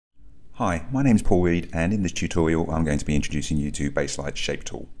Hi, my name is Paul Reed, and in this tutorial I'm going to be introducing you to Baselight Shape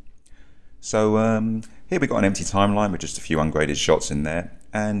Tool. So here we've got an empty timeline with just a few ungraded shots in there,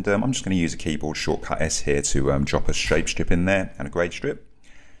 and I'm just going to use a keyboard shortcut S here to drop a shape strip in there and a grade strip.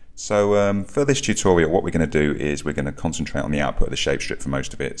 So for this tutorial what we're going to do is we're going to concentrate on the output of the shape strip for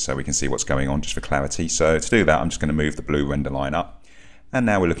most of it so we can see what's going on just for clarity. So to do that I'm just going to move the blue render line up, and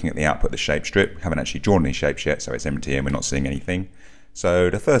now we're looking at the output of the shape strip. We haven't actually drawn any shapes yet, so it's empty and we're not seeing anything. So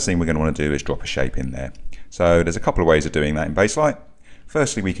the first thing we're going to want to do is drop a shape in there. So there's a couple of ways of doing that in Baselight.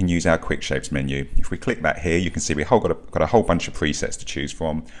 Firstly, we can use our quick shapes menu. If we click that here, you can see we've got a whole bunch of presets to choose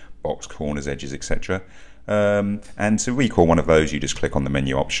from: box, corners, edges, etc. And to recall one of those, you just click on the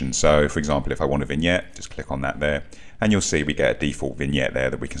menu option. So for example, if I want a vignette, just click on that there, and you'll see we get a default vignette there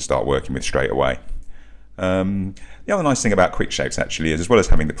that we can start working with straight away. The other nice thing about quick shapes actually is, as well as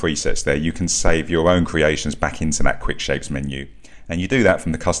having the presets there, you can save your own creations back into that quick shapes menu. And you do that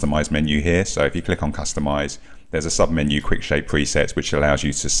from the customize menu here. So if you click on customize, there's a sub menu quick shape presets which allows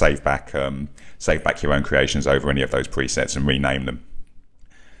you to save back your own creations over any of those presets and rename them.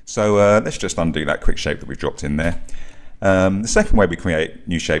 So let's just undo that quick shape that we've dropped in there. The second way we create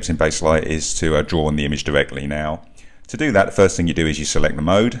new shapes in Baselight is to draw on the image directly. Now to do that, the first thing you do is you select the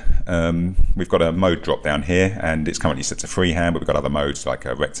mode. We've got a mode drop down here, and it's currently set to freehand, but we've got other modes like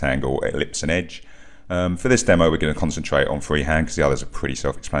a rectangle, ellipse and edge. For this demo we're going to concentrate on freehand because the others are pretty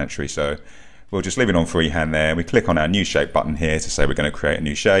self-explanatory, so we'll just leave it on freehand there. We click on our new shape button here to say we're going to create a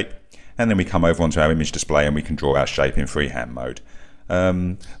new shape, and then we come over onto our image display and we can draw our shape in freehand mode.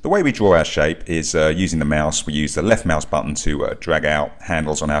 The way we draw our shape is using the mouse. We use the left mouse button to drag out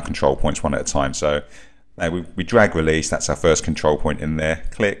handles on our control points one at a time. So we drag release, that's our first control point in there.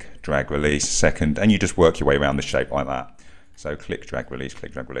 Click, drag release, second, and you just work your way around the shape like that. So click, drag, release,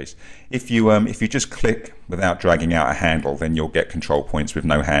 click, drag, release. If you just click without dragging out a handle, then you'll get control points with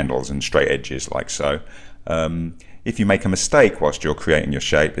no handles and straight edges like so. If you make a mistake whilst you're creating your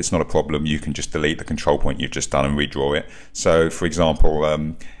shape, it's not a problem. You can just delete the control point you've just done and redraw it. So for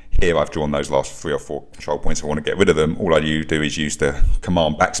example, here I've drawn those last 3 or 4 control points. I want to get rid of them. All I do is use the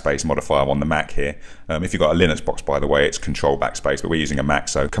Command Backspace modifier on the Mac here. If you've got a Linux box, by the way, it's Control Backspace, but we're using a Mac,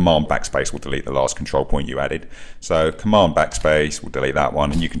 so Command Backspace will delete the last control point you added. So Command Backspace will delete that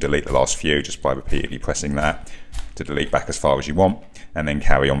one, and you can delete the last few just by repeatedly pressing that to delete back as far as you want, and then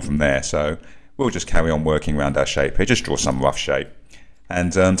carry on from there. So we'll just carry on working around our shape here, just draw some rough shape.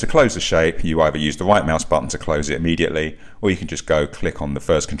 And to close the shape, you either use the right mouse button to close it immediately, or you can just go click on the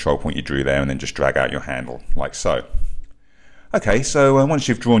first control point you drew there and then just drag out your handle, like so. Okay, so once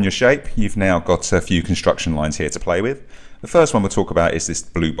you've drawn your shape, you've now got a few construction lines here to play with. The first one we'll talk about is this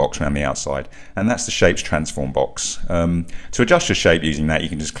blue box around the outside, and that's the Shapes Transform box. To adjust your shape using that, you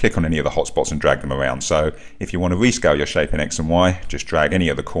can just click on any of the hotspots and drag them around. So if you want to rescale your shape in X and Y, just drag any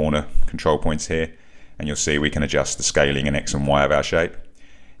of the corner control points here, and you'll see we can adjust the scaling in X and Y of our shape.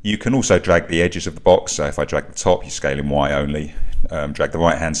 You can also drag the edges of the box, so if I drag the top, you scale in Y only. Drag the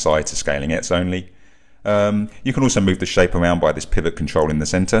right hand side to scaling X only. You can also move the shape around by this pivot control in the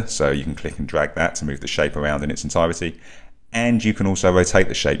center, so you can click and drag that to move the shape around in its entirety. And you can also rotate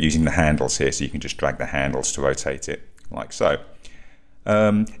the shape using the handles here, so you can just drag the handles to rotate it, like so.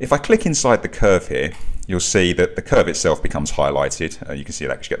 If I click inside the curve here, you'll see that the curve itself becomes highlighted. You can see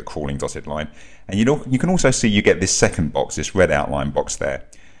that because you get the crawling dotted line. And you can also see you get this second box, this red outline box there.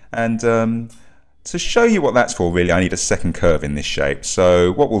 And to show you what that's for, really, I need a second curve in this shape.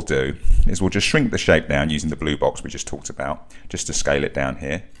 So what we'll do is we'll just shrink the shape down using the blue box we just talked about, just to scale it down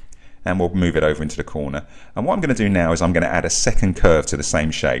here. And we'll move it over into the corner. And what I'm going to do now is I'm going to add a second curve to the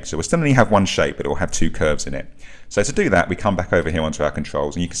same shape. So we'll still only have one shape, but it will have 2 curves in it. So to do that, we come back over here onto our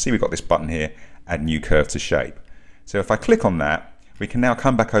controls, and you can see we've got this button here, Add New Curve to Shape. So if I click on that, we can now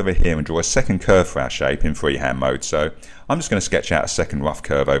come back over here and draw a second curve for our shape in freehand mode. So I'm just going to sketch out a second rough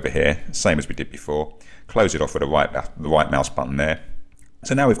curve over here, same as we did before. Close it off with the right mouse button there.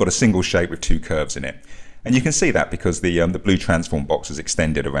 So now we've got a single shape with 2 curves in it. And you can see that because the blue transform box is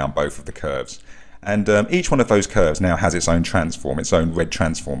extended around both of the curves. And each one of those curves now has its own transform, its own red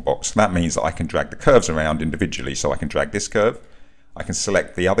transform box. That means that I can drag the curves around individually. So I can drag this curve, I can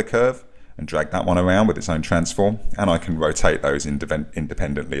select the other curve and drag that one around with its own transform, and I can rotate those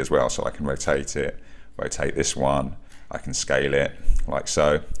independently as well. So I can rotate it, rotate this one, I can scale it like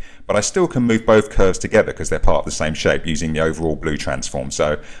so. But I still can move both curves together because they're part of the same shape using the overall blue transform.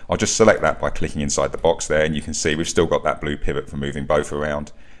 So I'll just select that by clicking inside the box there, and you can see we've still got that blue pivot for moving both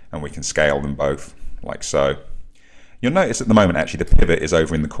around, and we can scale them both like so. You'll notice at the moment actually the pivot is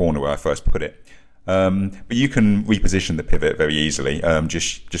over in the corner where I first put it. But you can reposition the pivot very easily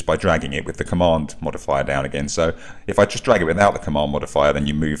just by dragging it with the command modifier down again. So if I just drag it without the command modifier, then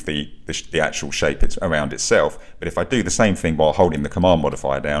you move the actual shape around itself. But if I do the same thing while holding the command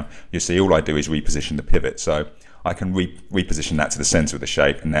modifier down, you see all I do is reposition the pivot. So I can reposition that to the center of the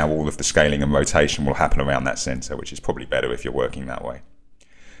shape, and now all of the scaling and rotation will happen around that center, which is probably better if you're working that way.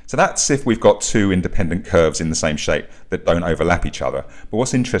 So that's if we've got two independent curves in the same shape that don't overlap each other. But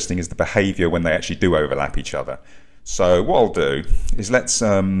what's interesting is the behavior when they actually do overlap each other. So what I'll do is let's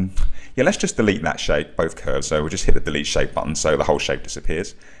just delete that shape, both curves. So we'll just hit the delete shape button so the whole shape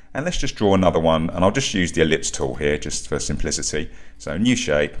disappears. And let's just draw another one, and I'll just use the ellipse tool here just for simplicity. So new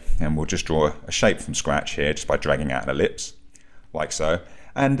shape, and we'll just draw a shape from scratch here just by dragging out an ellipse, like so.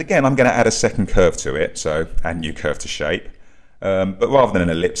 And again, I'm going to add a second curve to it, so add new curve to shape. But rather than an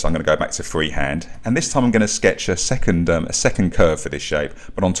ellipse, I'm going to go back to freehand, and this time I'm going to sketch a second curve for this shape,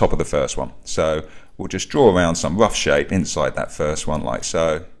 but on top of the first one. So we'll just draw around some rough shape inside that first one, like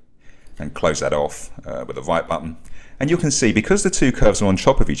so, and close that off with the right button. And you can see, because the two curves are on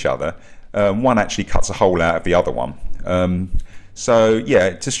top of each other, one actually cuts a hole out of the other one. So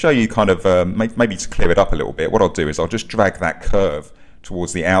yeah, to show you kind of, maybe to clear it up a little bit, what I'll do is I'll just drag that curve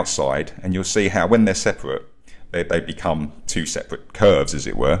towards the outside, and you'll see how when they're separate, they become two separate curves, as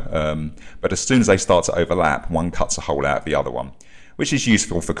it were. But as soon as they start to overlap, one cuts a hole out of the other one, which is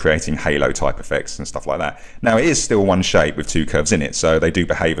useful for creating halo type effects and stuff like that. Now, it is still one shape with two curves in it, so they do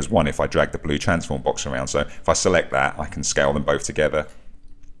behave as one if I drag the blue transform box around. So if I select that, I can scale them both together,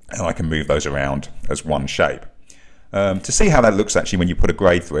 and I can move those around as one shape. To see how that looks actually when you put a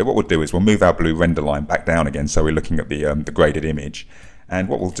grade through it, what we'll do is we'll move our blue render line back down again, so we're looking at the graded image. And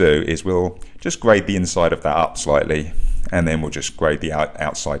what we'll do is we'll just grade the inside of that up slightly, and then we'll just grade the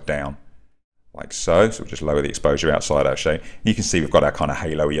outside down, like so. So we'll just lower the exposure outside our shape. You can see we've got our kind of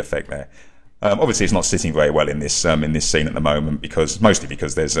halo-y effect there. Obviously, it's not sitting very well in this scene at the moment, mostly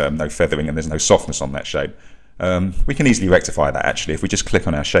because there's no feathering and there's no softness on that shape. We can easily rectify that actually if we just click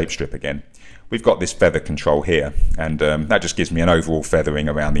on our shape strip again. We've got this feather control here, and that just gives me an overall feathering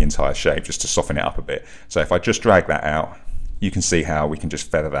around the entire shape just to soften it up a bit. So if I just drag that out, you can see how we can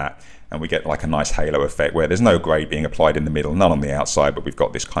just feather that, and we get like a nice halo effect where there's no grade being applied in the middle, none on the outside, but we've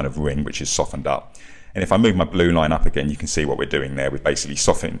got this kind of ring which is softened up. And if I move my blue line up again, you can see what we're doing there. We're basically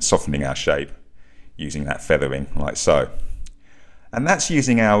softening our shape using that feathering, like so. And that's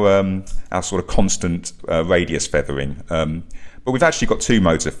using our sort of constant radius feathering. But we've actually got two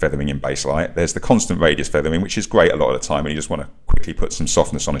modes of feathering in Baselight. There's the constant radius feathering, which is great a lot of the time when you just want to quickly put some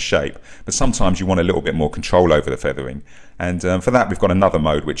softness on a shape. But sometimes you want a little bit more control over the feathering. And for that, we've got another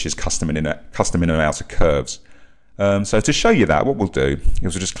mode, which is custom in and outer curves. So to show you that, what we'll do is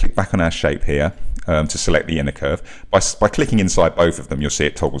we'll just click back on our shape here to select the inner curve. By clicking inside both of them, you'll see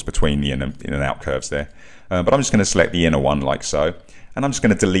it toggles between the in and out curves there. But I'm just going to select the inner one like so. And I'm just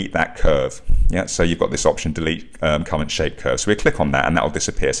going to delete that curve. Yeah, so you've got this option, delete current shape curve. So we click on that and that will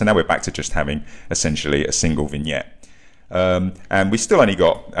disappear. So now we're back to just having essentially a single vignette. And we still only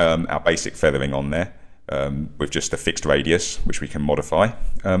got our basic feathering on there with just a fixed radius, which we can modify.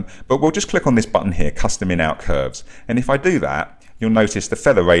 But we'll just click on this button here, custom in-out curves. And if I do that, you'll notice the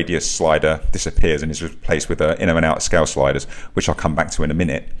feather radius slider disappears and is replaced with inner and outer scale sliders, which I'll come back to in a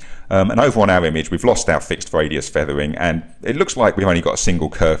minute. And over on our image, we've lost our fixed radius feathering, and it looks like we've only got a single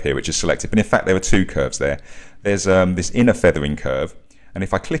curve here, which is selected. But in fact, there are two curves there. There's this inner feathering curve, and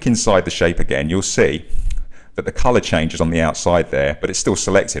if I click inside the shape again, you'll see that the color changes on the outside there, but it's still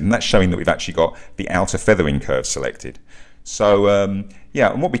selected, and that's showing that we've actually got the outer feathering curve selected. So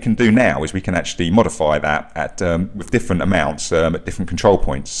yeah, and what we can do now is we can actually modify that with different amounts at different control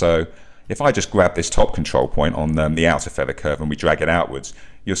points. So if I just grab this top control point on the outer feather curve and we drag it outwards,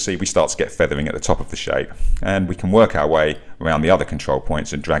 you'll see we start to get feathering at the top of the shape, and we can work our way around the other control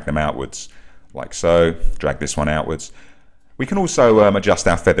points and drag them outwards, like so. Drag this one outwards. We can also adjust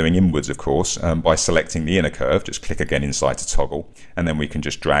our feathering inwards, of course, by selecting the inner curve. Just click again inside to toggle, and then we can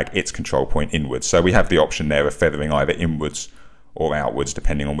just drag its control point inwards. So we have the option there of feathering either inwards or outwards,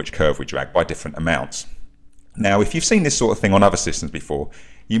 depending on which curve we drag, by different amounts. Now, if you've seen this sort of thing on other systems before,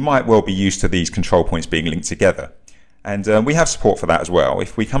 you might well be used to these control points being linked together. And we have support for that as well.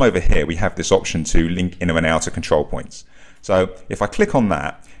 If we come over here, we have this option to link inner and outer control points. So if I click on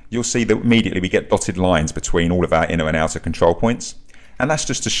that, you'll see that immediately we get dotted lines between all of our inner and outer control points. And that's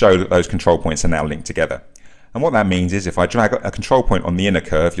just to show that those control points are now linked together. And what that means is if I drag a control point on the inner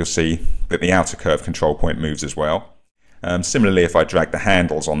curve, you'll see that the outer curve control point moves as well. Similarly, if I drag the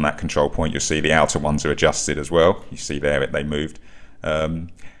handles on that control point, you'll see the outer ones are adjusted as well. You see there they moved.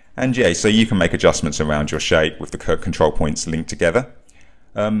 And yeah, so you can make adjustments around your shape with the control points linked together.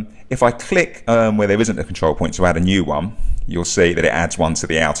 If I click where there isn't a control point to add a new one, you'll see that it adds one to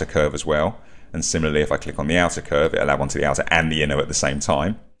the outer curve as well. And similarly, if I click on the outer curve, it'll add one to the outer and the inner at the same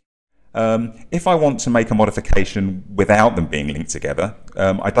time. If I want to make a modification without them being linked together,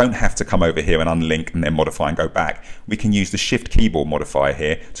 I don't have to come over here and unlink and then modify and go back. We can use the Shift keyboard modifier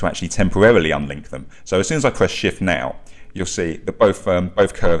here to actually temporarily unlink them. So as soon as I press Shift now, you'll see that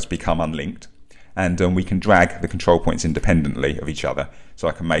both curves become unlinked, and we can drag the control points independently of each other. So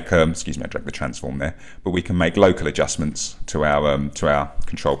I can make, excuse me, I dragged the transform there, but we can make local adjustments to our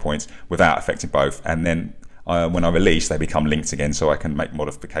control points without affecting both, and then when I release, they become linked again, so I can make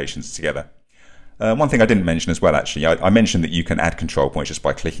modifications together. One thing I didn't mention as well, actually, I mentioned that you can add control points just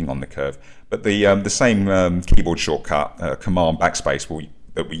by clicking on the curve, but the same keyboard shortcut, Command Backspace,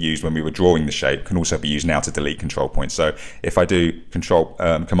 that we used when we were drawing the shape, can also be used now to delete control points. So if I do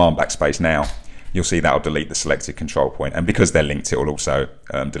Command Backspace now, you'll see that'll delete the selected control point, and because they're linked, it will also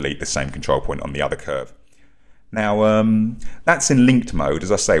delete the same control point on the other curve. Now, that's in linked mode,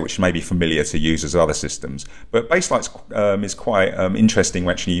 as I say, which may be familiar to users of other systems. But Baselight is quite interesting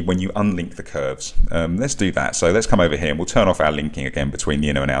actually when you unlink the curves. Let's do that. So let's come over here and we'll turn off our linking again between the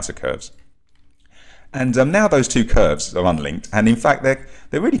inner and outer curves. And now those two curves are unlinked, and in fact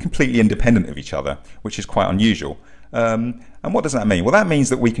they're really completely independent of each other, which is quite unusual. And what does that mean? Well, that means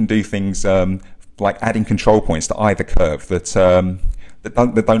that we can do things like adding control points to either curve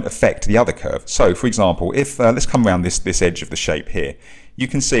that don't affect the other curve. So, for example, if let's come around this edge of the shape here, you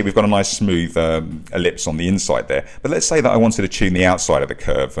can see we've got a nice smooth ellipse on the inside there. But let's say that I wanted to tune the outside of the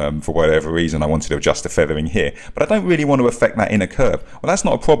curve for whatever reason. I wanted to adjust the feathering here, but I don't really want to affect that inner curve. Well, that's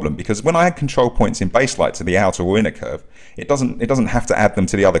not a problem, because when I add control points in Baselight to the outer or inner curve, it doesn't have to add them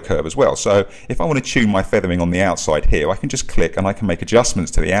to the other curve as well. So if I want to tune my feathering on the outside here, I can just click and I can make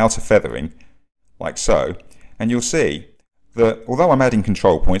adjustments to the outer feathering, like so, and you'll see that although I'm adding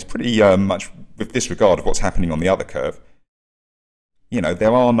control points pretty much with disregard of what's happening on the other curve, you know,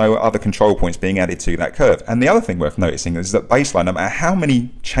 there are no other control points being added to that curve. And the other thing worth noticing is that Baselight, no matter how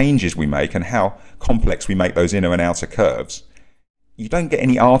many changes we make and how complex we make those inner and outer curves, you don't get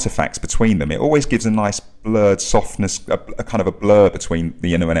any artifacts between them. It always gives a nice blurred softness, a kind of a blur between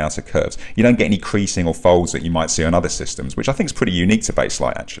the inner and outer curves. You don't get any creasing or folds that you might see on other systems, which I think is pretty unique to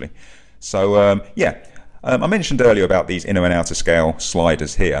Baselight actually. So yeah. I mentioned earlier about these inner and outer scale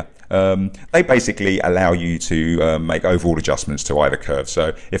sliders here. They basically allow you to make overall adjustments to either curve.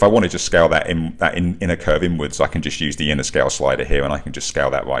 So if I want to just scale that inner curve inwards, I can just use the inner scale slider here, and I can just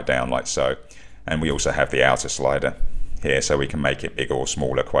scale that right down like so. And we also have the outer slider here, so we can make it bigger or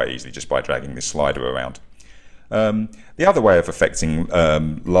smaller quite easily just by dragging this slider around. The other way of affecting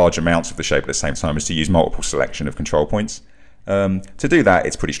large amounts of the shape at the same time is to use multiple selection of control points. To do that,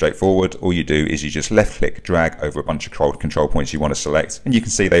 it's pretty straightforward. All you do is you just left click, drag over a bunch of control points you want to select, and you can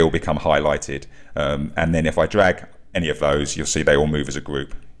see they all become highlighted. And then if I drag any of those, you'll see they all move as a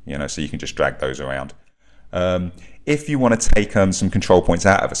group, you know, so you can just drag those around. If you want to take some control points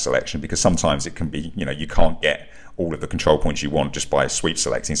out of a selection, because sometimes it can be, you know, you can't get all of the control points you want just by sweep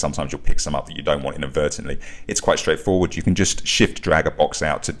selecting. Sometimes you'll pick some up that you don't want inadvertently. It's quite straightforward. You can just shift drag a box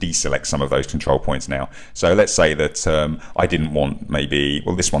out to deselect some of those control points now. So let's say that I didn't want maybe,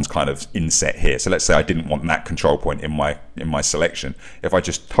 well, this one's kind of inset here. So let's say I didn't want that control point in my selection. If I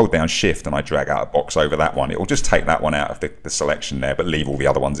just hold down shift and I drag out a box over that one, it will just take that one out of the selection there, but leave all the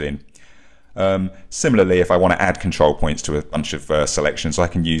other ones in. Similarly, if I want to add control points to a bunch of selections, I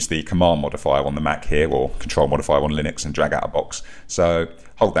can use the command modifier on the Mac here, or control modifier on Linux, and drag out a box. So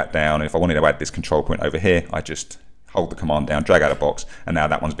hold that down, and if I wanted to add this control point over here, I just hold the command down, drag out a box, and now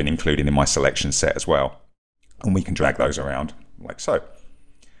that one's been included in my selection set as well. And we can drag those around like so.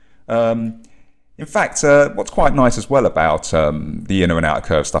 In fact, what's quite nice as well about the inner and outer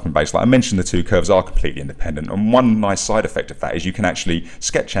curve stuff in Baselight, I mentioned the two curves are completely independent, and one nice side effect of that is you can actually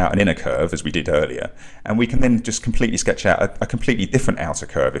sketch out an inner curve, as we did earlier, and we can then just completely sketch out a completely different outer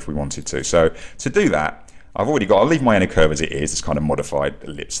curve if we wanted to. So to do that, I'll leave my inner curve as it is, this kind of modified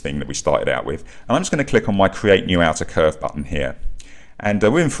ellipse thing that we started out with, and I'm just going to click on my Create New Outer Curve button here. And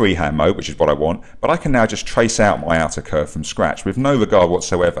we're in freehand mode, which is what I want, but I can now just trace out my outer curve from scratch with no regard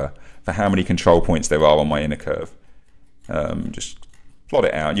whatsoever for how many control points there are on my inner curve. Just plot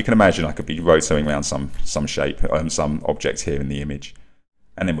it out. You can imagine I could be rotating around some shape, some object here in the image.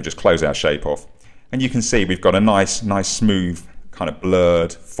 And then we'll just close our shape off. And you can see we've got a nice smooth, kind of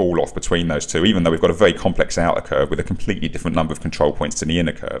blurred fall off between those two, even though we've got a very complex outer curve with a completely different number of control points to the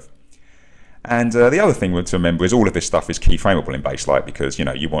inner curve. And the other thing to remember is all of this stuff is keyframeable in Baselight, because you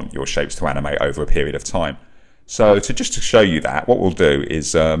know you want your shapes to animate over a period of time. So just to show you that, what we'll do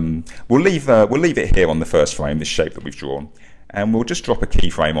is we'll leave it here on the first frame, this shape that we've drawn, And we'll just drop a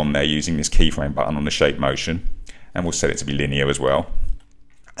keyframe on there using this keyframe button on the shape motion, and we'll set it to be linear as well.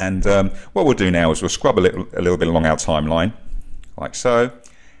 And what we'll do now is we'll scrub a little bit along our timeline, like so.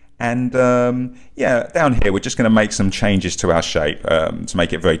 And yeah, down here we're just going to make some changes to our shape to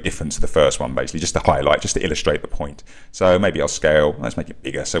make it very different to the first one, basically, just to highlight, just to illustrate the point. So maybe I'll scale, let's make it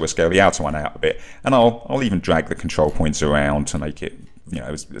bigger, so we'll scale the outer one out a bit, and I'll even drag the control points around to make it, you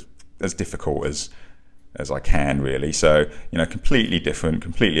know, as difficult as I can, really. So, you know, completely different,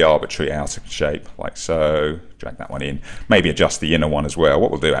 completely arbitrary outer shape, like so. Drag that one in. Maybe adjust the inner one as well.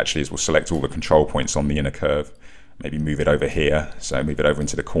 What we'll do actually is we'll select all the control points on the inner curve. Maybe move it over here, so move it over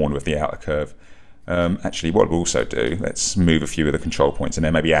into the corner of the outer curve. Actually, what we'll also do, let's move a few of the control points and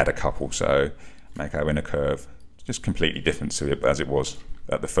then maybe add a couple, so make our inner curve just completely different to it as it was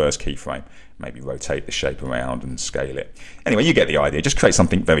at the first keyframe. Maybe rotate the shape around and scale it. Anyway, you get the idea. Just create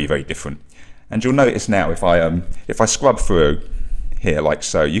something very, very different. And you'll notice now if I scrub through here like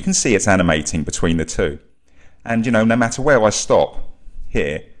so, you can see it's animating between the two. And you know, no matter where I stop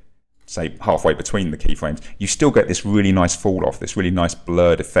here, say halfway between the keyframes, you still get this really nice fall off, this really nice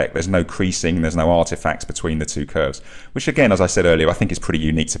blurred effect. There's no creasing, there's no artifacts between the two curves, which again, as I said earlier, I think is pretty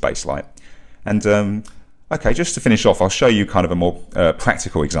unique to Baselight. And okay, just to finish off, I'll show you kind of a more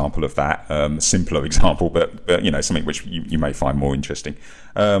practical example of that, simpler example, but you know, something which you may find more interesting.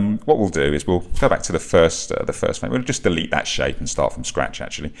 What we'll do is we'll go back to the first frame. We'll just delete that shape and start from scratch,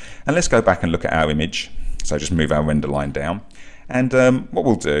 actually. And let's go back and look at our image. So just move our render line down. And what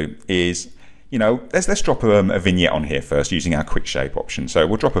we'll do is, you know, let's drop a vignette on here first using our quick shape option. So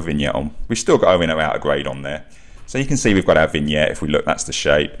we'll drop a vignette on. We've still got our in or outer grade on there. So you can see we've got our vignette. If we look, that's the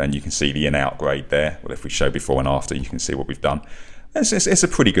shape, and you can see the in-out grade there. Well, if we show before and after, you can see what we've done. It's a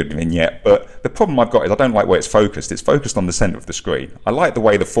pretty good vignette, but the problem I've got is I don't like where it's focused. It's focused on the center of the screen. I like the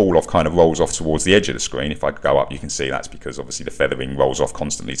way the fall off kind of rolls off towards the edge of the screen. If I go up, you can see that's because obviously the feathering rolls off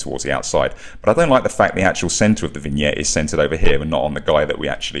constantly towards the outside. But I don't like the fact the actual center of the vignette is centered over here and not on the guy that we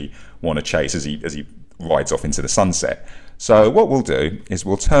actually want to chase as he rides off into the sunset. So what we'll do is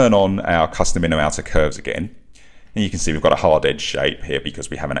we'll turn on our custom inner outer curves again. And you can see we've got a hard edge shape here because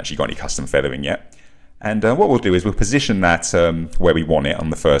we haven't actually got any custom feathering yet. And what we'll do is we'll position that where we want it on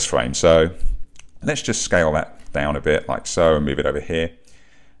the first frame. So let's just scale that down a bit like so and move it over here.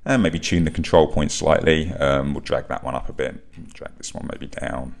 And maybe tune the control point slightly. We'll drag that one up a bit. Drag this one maybe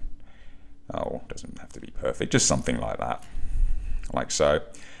down. Oh, doesn't have to be perfect. Just something like that. Like so.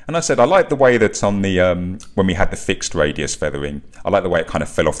 And I said I like the way that on the when we had the fixed radius feathering, I like the way it kind of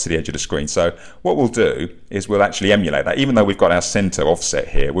fell off to the edge of the screen. So what we'll do is we'll actually emulate that. Even though we've got our center offset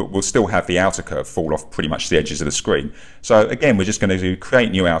here, we'll still have the outer curve fall off pretty much the edges of the screen. So again, we're just going to do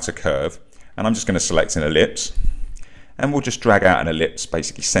create new outer curve, and I'm just going to select an ellipse, and we'll just drag out an ellipse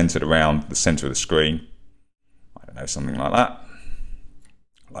basically centered around the center of the screen. I don't know, something like that,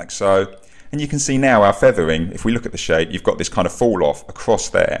 like so. And you can see now our feathering, if we look at the shape, you've got this kind of fall off across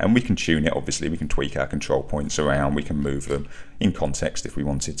there, and we can tune it, obviously. We can tweak our control points around, we can move them in context if we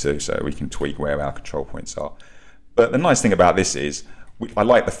wanted to, so we can tweak where our control points are. But the nice thing about this is, I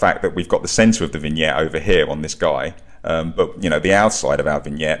like the fact that we've got the center of the vignette over here on this guy, but you know, the outside of our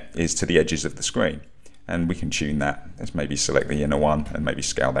vignette is to the edges of the screen. And we can tune that. Let's maybe select the inner one and maybe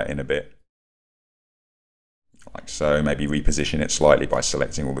scale that in a bit. Like so, maybe reposition it slightly by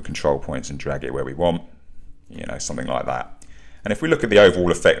selecting all the control points and drag it where we want, you know, something like that. And if we look at the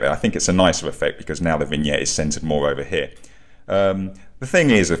overall effect there, I think it's a nicer effect because now the vignette is centered more over here. The thing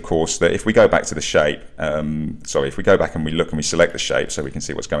is, of course, that if we go back to the shape, if we go back and we look and we select the shape so we can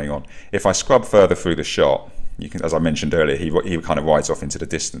see what's going on, if I scrub further through the shot, you can, as I mentioned earlier, he kind of rides off into the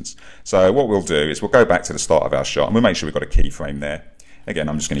distance. So what we'll do is we'll go back to the start of our shot and we'll make sure we've got a keyframe there. Again,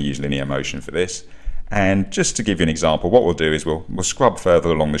 I'm just going to use linear motion for this. And just to give you an example, what we'll do is we'll scrub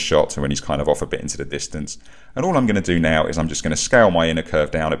further along the shot to when he's kind of off a bit into the distance. And all I'm going to do now is I'm just going to scale my inner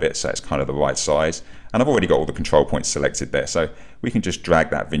curve down a bit so it's kind of the right size. And I've already got all the control points selected there. So we can just drag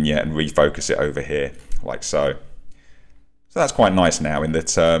that vignette and refocus it over here like so. So that's quite nice now in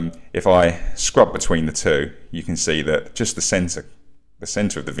that if I scrub between the two, you can see that just the center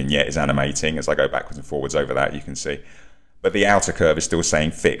of the vignette is animating. As I go backwards and forwards over that, you can see. But the outer curve is still saying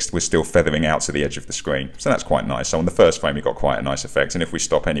fixed. We're still feathering out to the edge of the screen. So that's quite nice. So on the first frame, we got quite a nice effect. And if we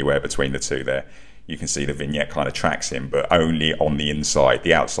stop anywhere between the two there, you can see the vignette kind of tracks him, but only on the inside.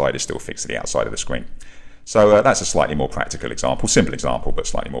 The outside is still fixed to the outside of the screen. So that's a slightly more practical example, simple example, but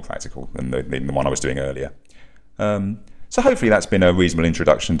slightly more practical than the one I was doing earlier. So hopefully that's been a reasonable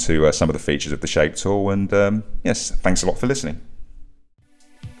introduction to some of the features of the Shape tool. And yes, thanks a lot for listening.